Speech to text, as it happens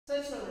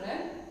Dear children,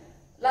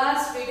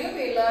 last video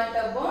we learnt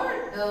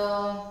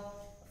about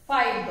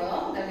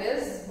fiber, that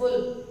is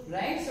wool,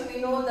 right? So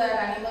we know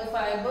that animal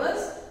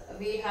fibers,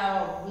 we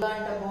have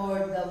learnt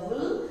about the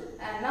wool,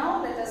 and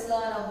now let us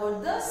learn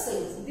about the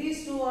silks.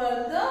 These two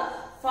are the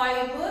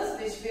fibers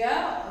which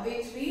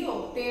we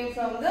obtain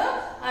from the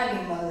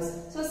animals.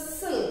 So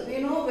silk, we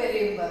know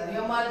very well.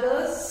 Your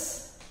mothers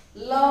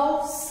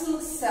love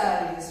silk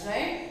sarees,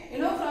 right? You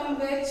know from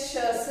which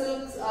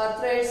silk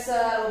threads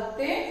are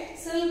obtained.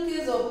 Silk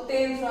is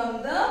obtained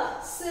from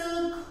the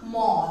silk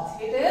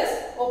moth. It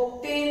is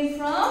obtained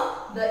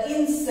from the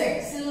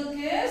insect. Silk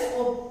is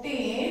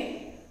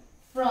obtained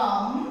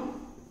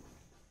from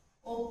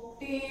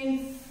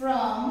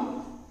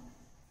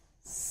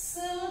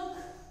silk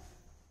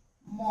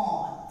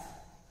moth.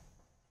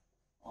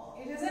 Oh,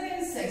 it is an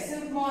insect.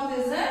 Silk moth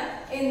is an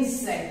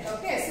insect.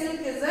 Okay,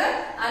 silk is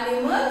an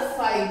animal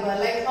fiber.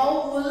 Like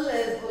how wool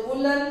is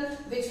woolen,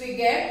 which we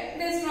get,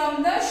 it is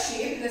from the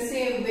sheep. The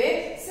same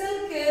way,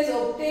 silk is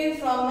obtained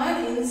from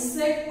an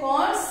insect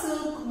called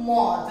silk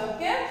moth.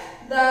 Okay,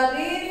 the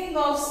rearing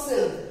of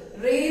silk.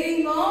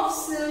 Rearing of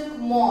silk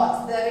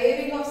moth. The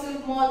rearing of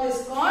silk moth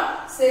is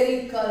called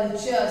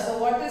sericulture. So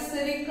what is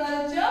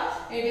sericulture?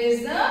 It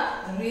is the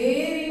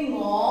rearing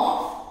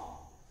of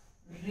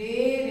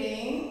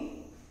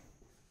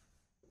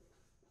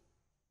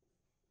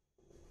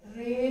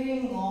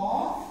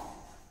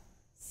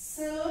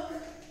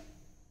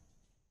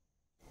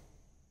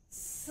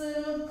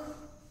silk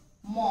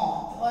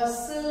moth or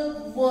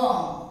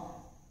silkworm.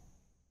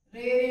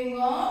 Rearing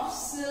of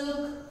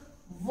silkworm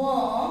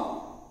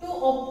to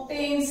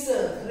obtain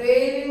silk.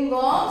 Rearing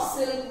of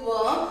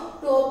silkworm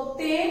to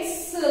obtain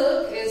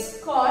silk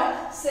is called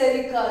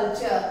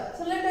sericulture.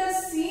 So let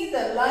us see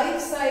the life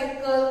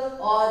cycle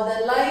or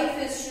the life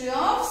history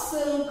of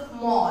silk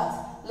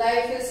moth.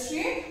 Life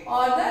history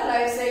or the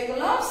life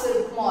cycle of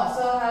silk moth.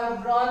 So I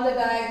have drawn the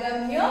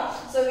diagram here.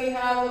 So we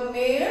have a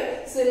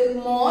male silk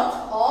moth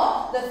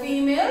or the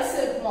female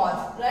silk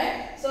moth,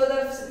 right? So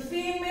the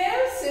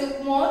female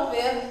silk moth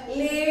will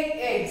lay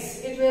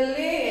eggs. It will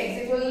lay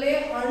eggs. It will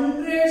lay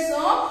hundreds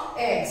of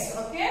eggs.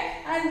 Okay,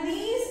 and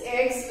these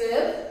eggs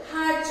will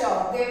hatch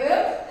out. They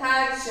will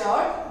hatch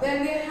out.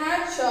 When they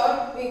hatch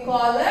out, we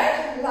call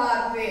it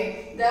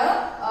larvae.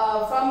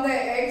 From the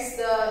eggs,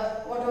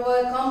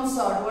 whatever comes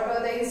out, whatever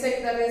the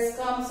insect that is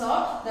comes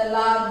out, the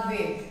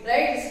larvae,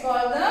 right? It's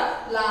called the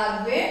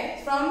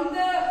larvae. From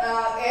the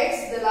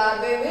eggs, the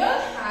larvae will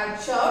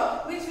hatch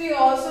out, which we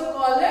also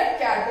call it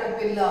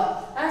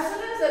caterpillar. As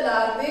soon as the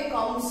larvae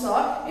comes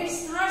out, it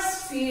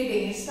starts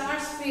feeding. It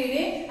starts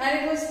feeding, and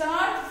it will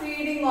start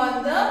feeding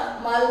on the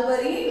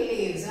mulberry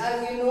leaves.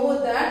 As you know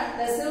that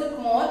the silk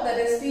moth, that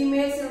is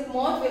female silk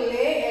moth, will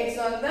lay eggs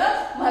on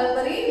the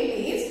mulberry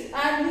leaves,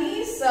 and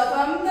these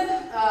from the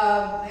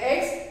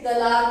eggs, the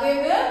larvae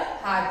will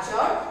hatch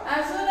out.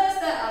 As soon as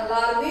the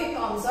larvae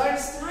comes out, it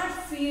starts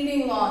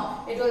feeding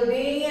on. It will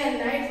day and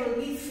night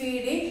will be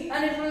feeding,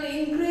 and it will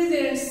increase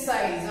in its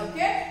size.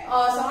 Okay.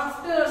 So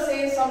after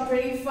say some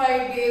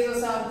 25 days or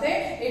something,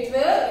 it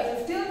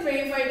will till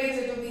 25 days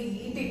it will be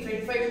eating.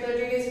 25 to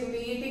 30 days it will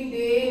be eating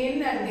day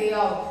in and day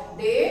out.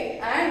 Day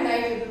and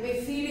night it will be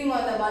feeding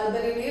on the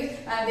mulberry leaves,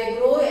 and they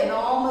grow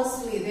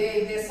enormously.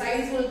 Their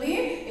size will be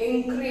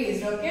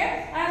increased.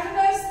 Okay. As soon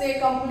as they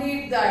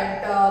complete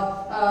that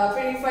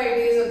 25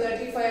 days or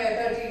 30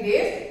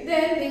 days,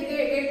 then they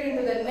get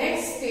into the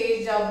next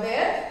stage of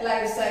their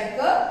life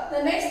cycle.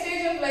 The next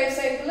stage of life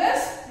cycle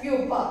is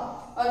pupa.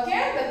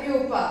 Okay, the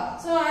pupa.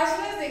 So as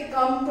soon as they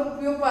come to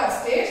pupa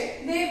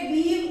stage, they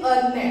weave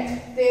a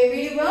net. They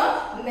weave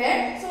a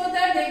net so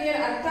that they can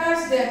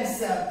attach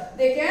themselves.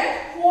 They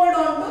can hold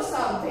on to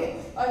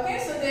something. Okay,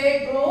 so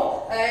they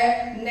grow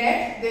a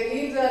net. They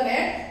weave the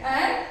net,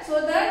 and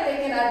so that they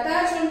can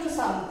attach onto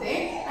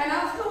something. And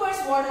afterwards,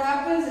 what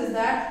happens is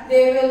that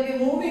they will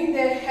be moving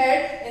their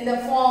head in the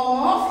form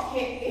of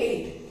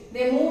 8.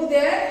 They move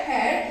their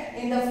head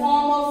in the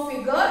form of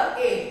figure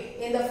 8.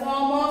 In the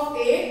form of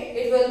 8,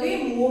 it will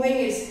be moving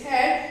its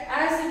head.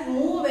 As it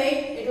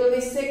moving, it will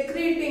be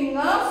secreting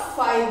a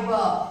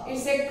fiber. It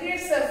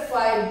secretes a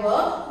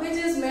fiber which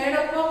is made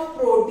up of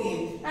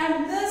protein.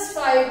 And this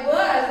fiber,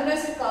 as soon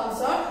as it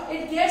comes out,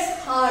 it gets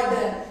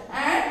hardened.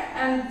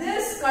 And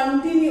this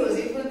continues.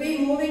 It will be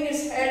moving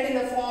its head in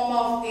the form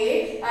of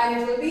 8, and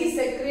it will be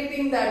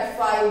secreting that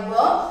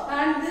fiber.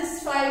 And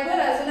this fiber,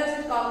 as soon as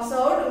it comes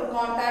out in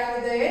contact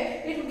with the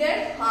air, it will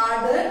get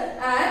hardened,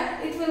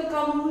 and it will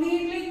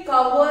completely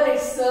cover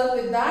itself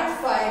with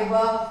that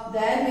fiber.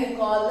 Then we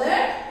call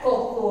it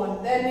cocoon.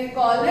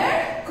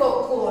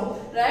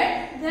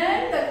 Right?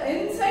 Then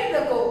inside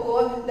the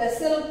cocoon, the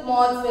silk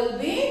moth will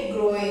be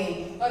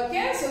growing.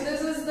 Okay, so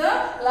this is the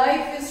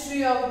life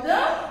history of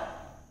the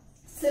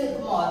silk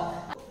moth.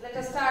 Let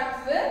us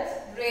start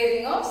with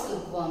rearing of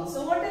silkworm.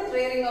 So what is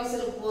rearing of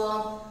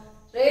silkworm?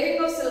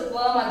 Rearing of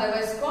silkworm,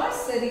 otherwise called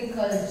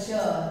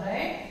sericulture,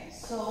 right?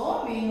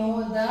 So we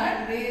know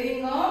that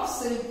rearing of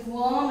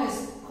silkworm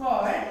is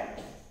called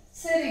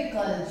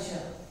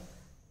sericulture.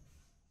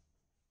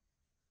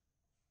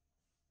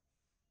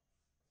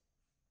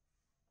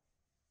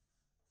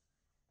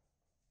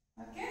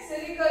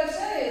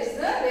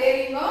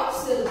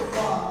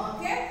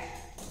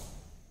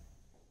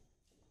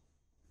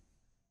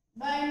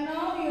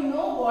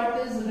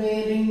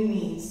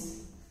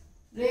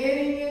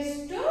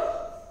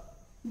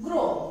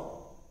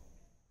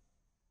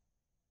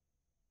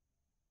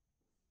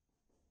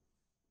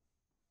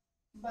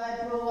 by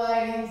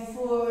providing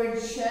food,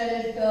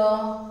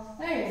 shelter,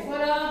 right? For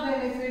our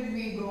benefit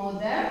we grow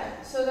them.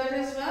 So that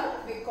is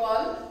what we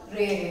call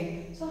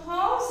rearing. So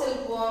how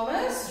silkworm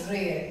is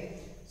reared?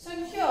 So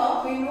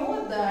here we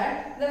know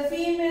that the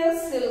female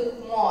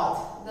silk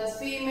moth,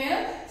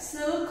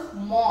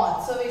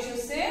 so we should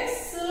say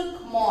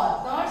silk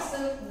moth, not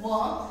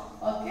silkworm,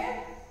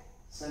 okay?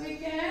 So we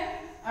can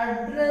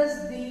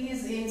address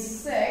these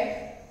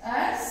insects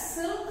as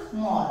silk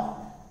moth.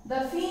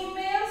 The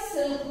female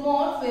silk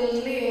moth will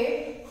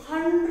lay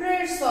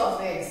hundreds of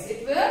eggs.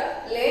 It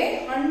will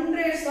lay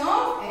hundreds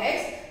of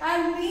eggs,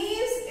 and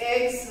these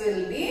eggs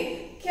will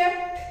be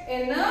kept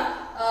in a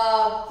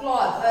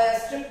cloth, a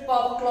strip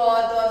of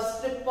cloth or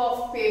strip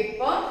of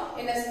paper,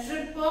 in a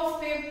strip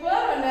of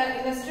paper, in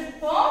a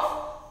strip of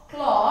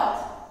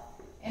cloth,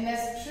 in a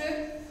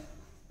strip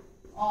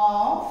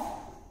of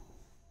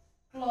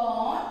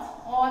cloth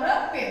or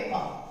a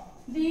paper.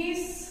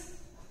 These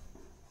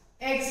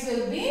eggs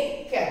will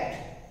be kept.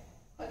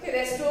 Okay,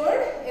 they are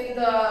stored in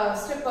the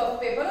strip of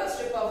paper or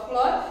strip of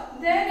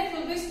cloth. Then it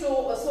will be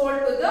sold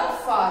to the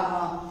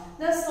farmer.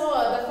 The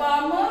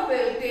farmer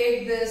will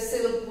take this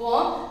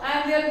silkworm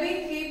and they will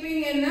be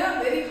keeping in a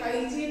very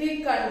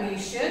hygienic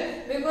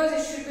condition, because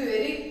it should be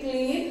very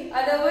clean.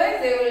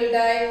 Otherwise, they will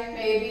die.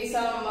 Maybe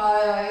some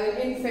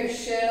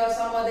infection or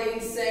some other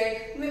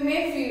insect we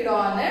may feed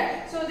on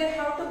it. So they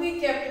have to be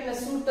kept in a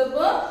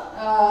suitable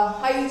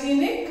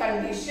hygienic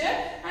condition,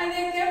 and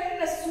they are kept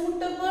in a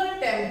suitable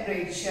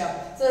temperature.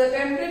 So the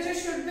temperature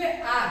should be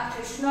apt.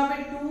 It should not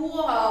be too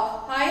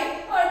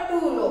high or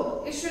too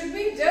low. It should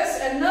be just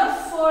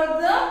enough for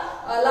the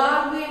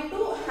larvae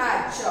to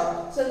hatch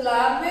out. So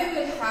larvae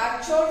will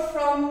hatch out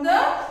from the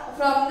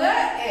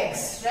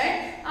eggs,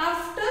 right?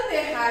 After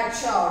they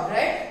hatch out,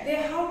 right, they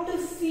have to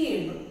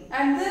feed.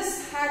 And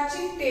this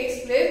hatching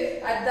takes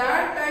place at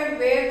that time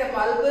where the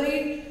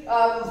mulberry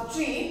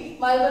tree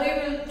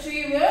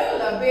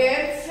will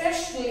bear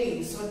fresh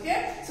leaves.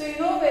 Okay, so you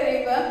know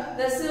very well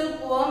the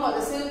silkworm or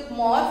the silk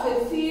moth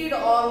will feed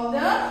on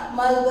the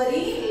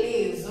mulberry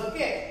leaves.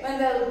 Okay, when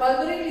the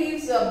mulberry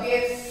leaves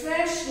bear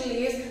fresh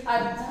leaves,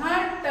 at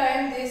that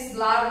time this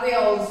larvae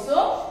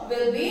also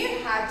will be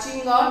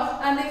hatching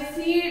out, and they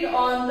feed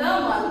on the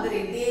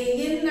mulberry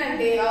day in and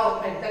day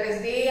out. Right? That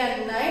is day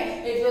and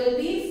night. It will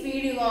be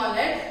feeding on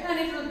it, and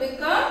it will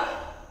become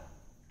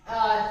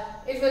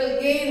it will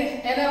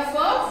gain enough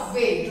of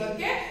weight.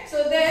 Okay,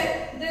 so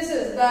then this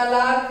is the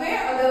larvae,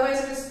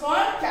 otherwise it is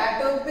called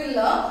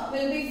caterpillar,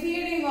 will be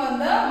feeding on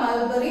the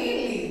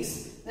mulberry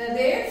leaves. Then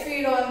they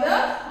feed on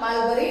the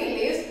mulberry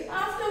leaves.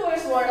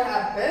 Afterwards, what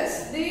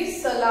happens?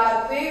 These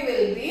larvae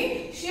will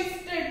be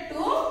shifted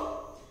to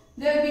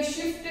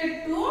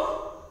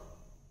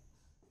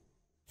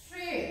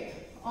tray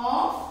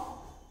of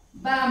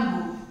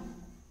bamboo.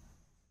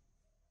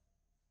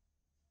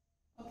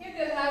 Okay,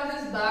 they'll have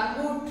this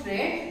bamboo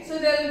tray, so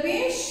they'll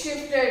be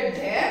shifted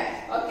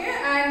there. Okay,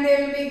 and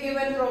they will be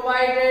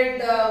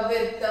provided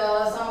with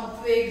some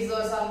twigs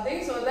or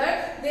something, so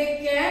that they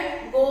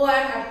can go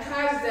and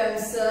attach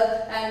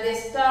themselves, and they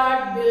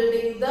start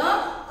building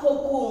the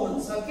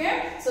cocoons.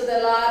 Okay, so the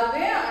larvae,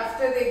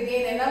 after they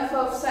gain enough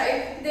of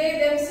size, they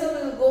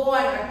themselves will go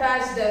and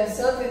attach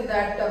themselves in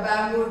that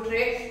bamboo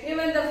tray.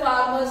 Even the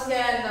farmers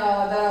can,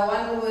 the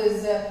one who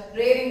is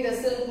rearing the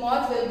silk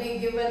moth will be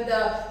given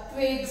the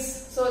twigs,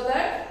 so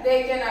that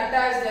they can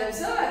attach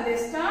themselves, and they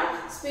start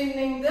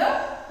spinning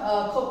the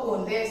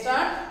cocoon. They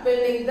start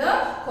building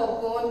the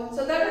cocoon.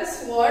 So that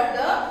is what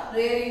the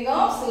rearing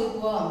of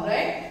silkworm,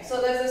 right? So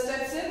that's the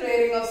steps in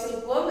rearing of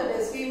silkworm. That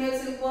is, female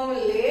silkworm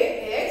will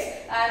lay eggs,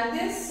 and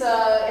this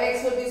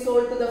eggs will be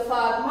sold to the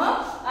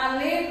farmer, and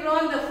later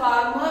on the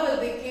farmer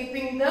will be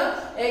keeping the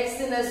eggs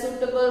in a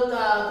suitable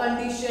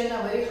condition,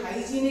 a very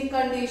hygienic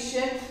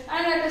condition,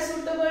 and at a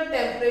suitable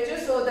temperature,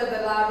 so that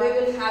the larvae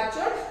will hatch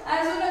out.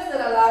 As soon as the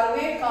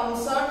larvae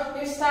comes out,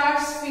 it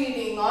starts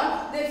feeding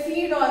on. They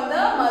feed on the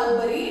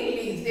mulberry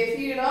leaves. They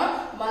feed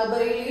on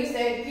mulberry leaves.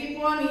 They keep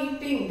on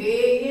eating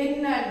day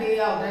in and day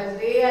out. As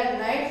day and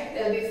night,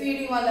 they will be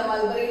feeding on the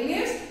mulberry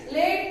leaves.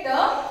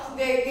 Later,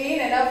 they gain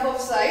enough of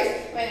size,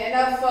 when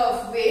enough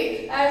of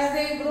weight. As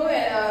they grow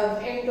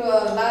into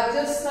a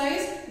larger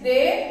size,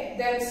 they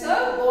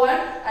themselves go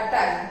and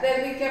attach. They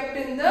will be kept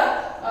in the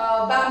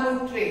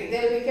bamboo tray. They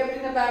will be kept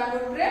in a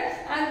bamboo tray,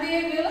 and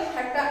they will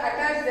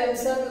attach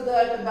themselves to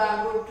the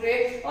bamboo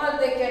tray, or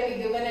they can be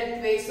given a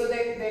twig, so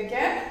they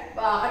can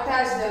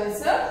attach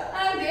themselves,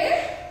 and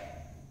they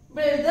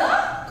build the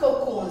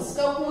cocoons.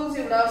 Cocoons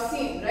you would have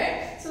seen,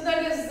 right? So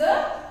that is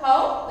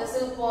how the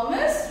silkworm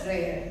is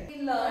reared. We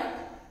learned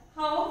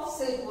how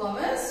silkworm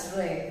is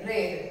reared.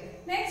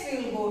 Next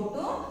we will go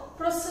to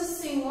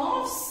processing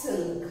of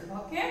silk.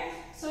 Okay,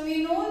 so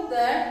we know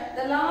that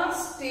the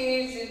last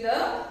stage in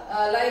the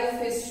life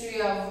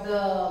history of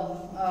the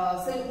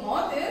silk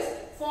moth is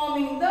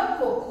forming the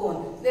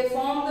cocoon. They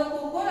form the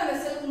cocoon, and the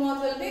silk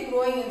moth will be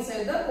growing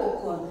inside the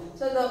cocoon.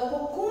 So the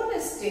cocoon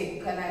is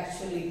taken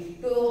actually.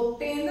 To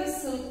obtain the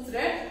silk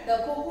thread,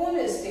 the cocoon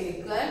is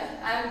taken,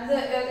 and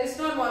it's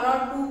not one or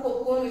two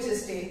cocoon which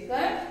is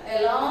taken.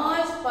 A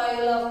large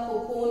pile of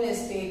cocoon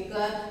is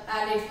taken,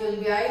 and it will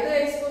be either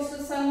exposed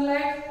to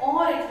sunlight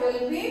or it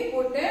will be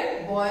put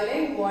in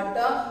boiling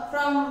water,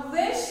 from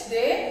which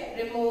they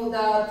remove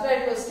the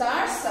thread will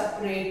start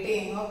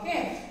separating.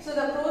 Okay, so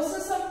the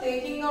process of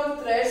taking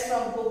out threads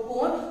from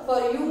cocoon for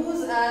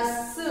use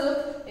as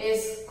silk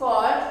is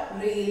called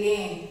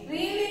reeling.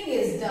 Reeling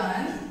is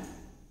done.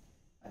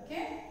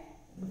 Okay,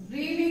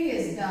 reeling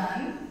is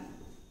done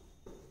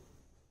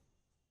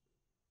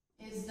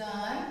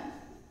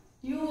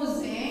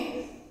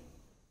using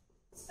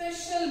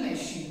special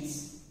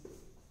machines.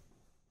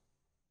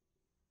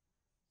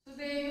 So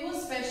they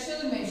use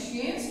special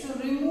machines to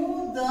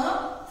remove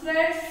the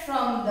thread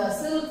from the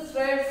silk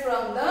thread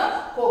from the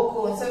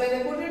cocoon. So when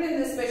they put it in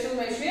this special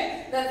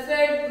machine, the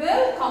thread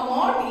will come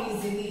out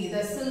easily.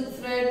 The silk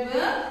thread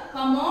will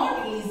come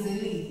out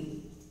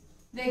easily.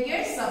 They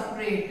get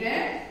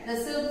separated. The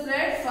silk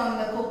thread from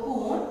the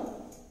cocoon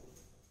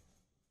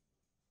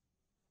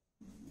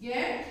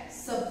get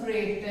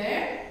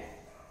separated.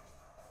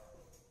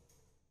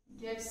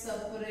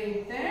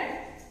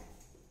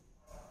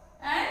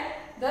 And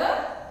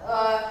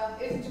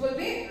it will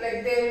be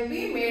like they will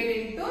be made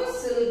into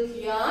silk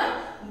yarn.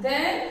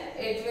 Then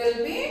it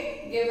will be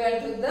given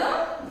to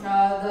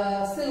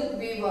the silk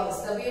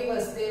weavers. The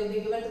weavers, they will be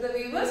given to the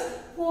weavers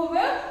who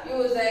will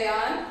use the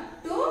yarn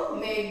to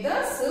make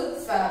the silk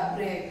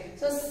fabric.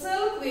 So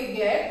silk we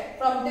get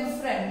from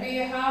different. We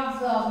have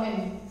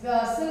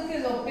the silk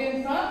is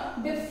obtained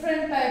from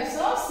different types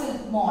of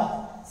silk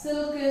moth.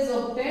 Silk is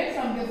obtained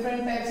from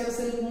different types of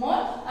silk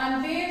moth,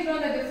 and based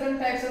on the different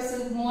types of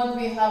silk moth,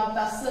 we have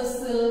tussar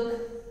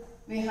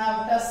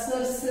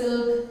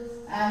silk,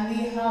 and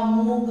we have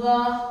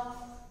muga,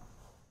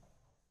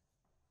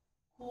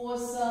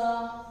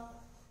 kosa,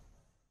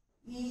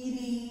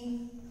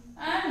 eri,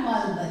 and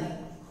mulberry.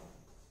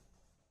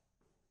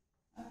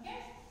 Okay,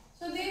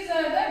 so these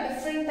are the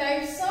different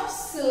types of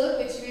silk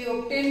which we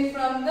obtain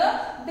from the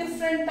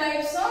different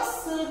types of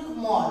silk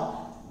moth.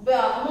 But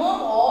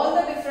among all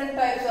the different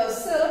types of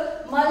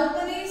silk,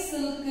 mulberry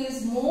silk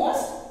is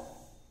most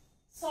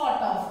sought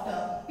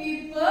after.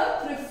 People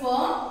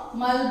prefer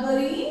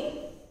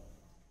mulberry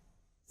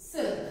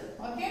silk.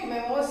 Okay,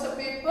 most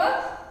people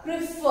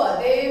prefer,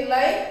 they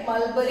like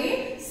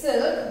mulberry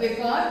silk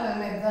because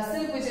the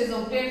silk which is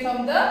obtained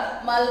from the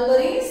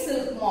mulberry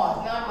silk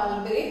moth, not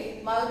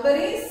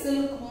mulberry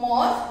silk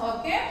moth.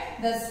 Okay,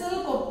 the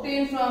silk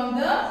obtained from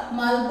the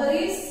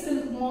mulberry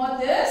silk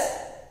moth is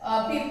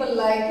people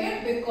like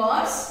it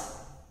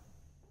because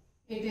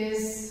it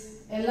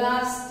is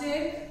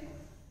elastic,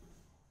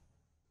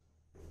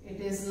 it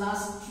is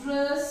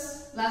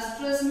lustrous.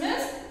 Lustrous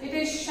means it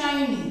is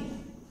shiny,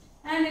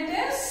 and it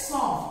is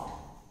soft.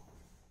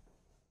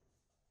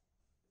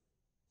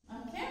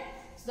 Okay,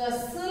 so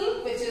the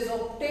silk which is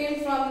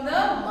obtained from the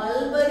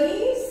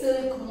mulberry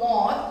silk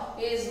moth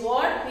is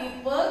what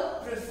people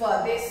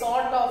prefer. They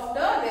sought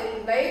after,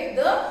 they like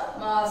the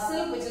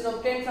silk which is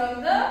obtained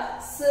from the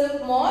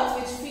silk moth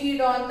which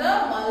feed on the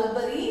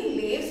mulberry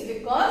leaves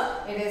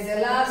because it is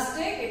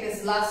elastic, it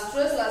is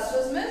lustrous.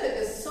 Lustrous means it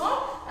is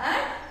soft,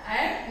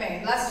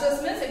 and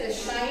lustrous means it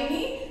is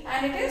shiny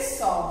and it is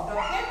soft.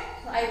 Okay,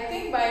 I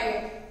think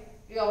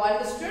you have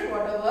understood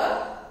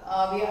whatever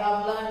we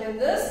have learnt in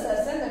this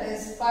lesson, that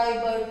is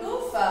fiber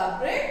to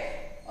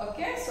fabric.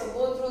 Okay, so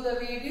go through the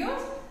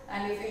videos,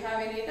 and if you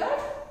have any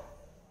doubt,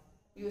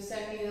 you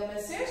send me the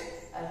message,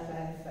 I will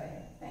clarify.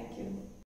 Thank you.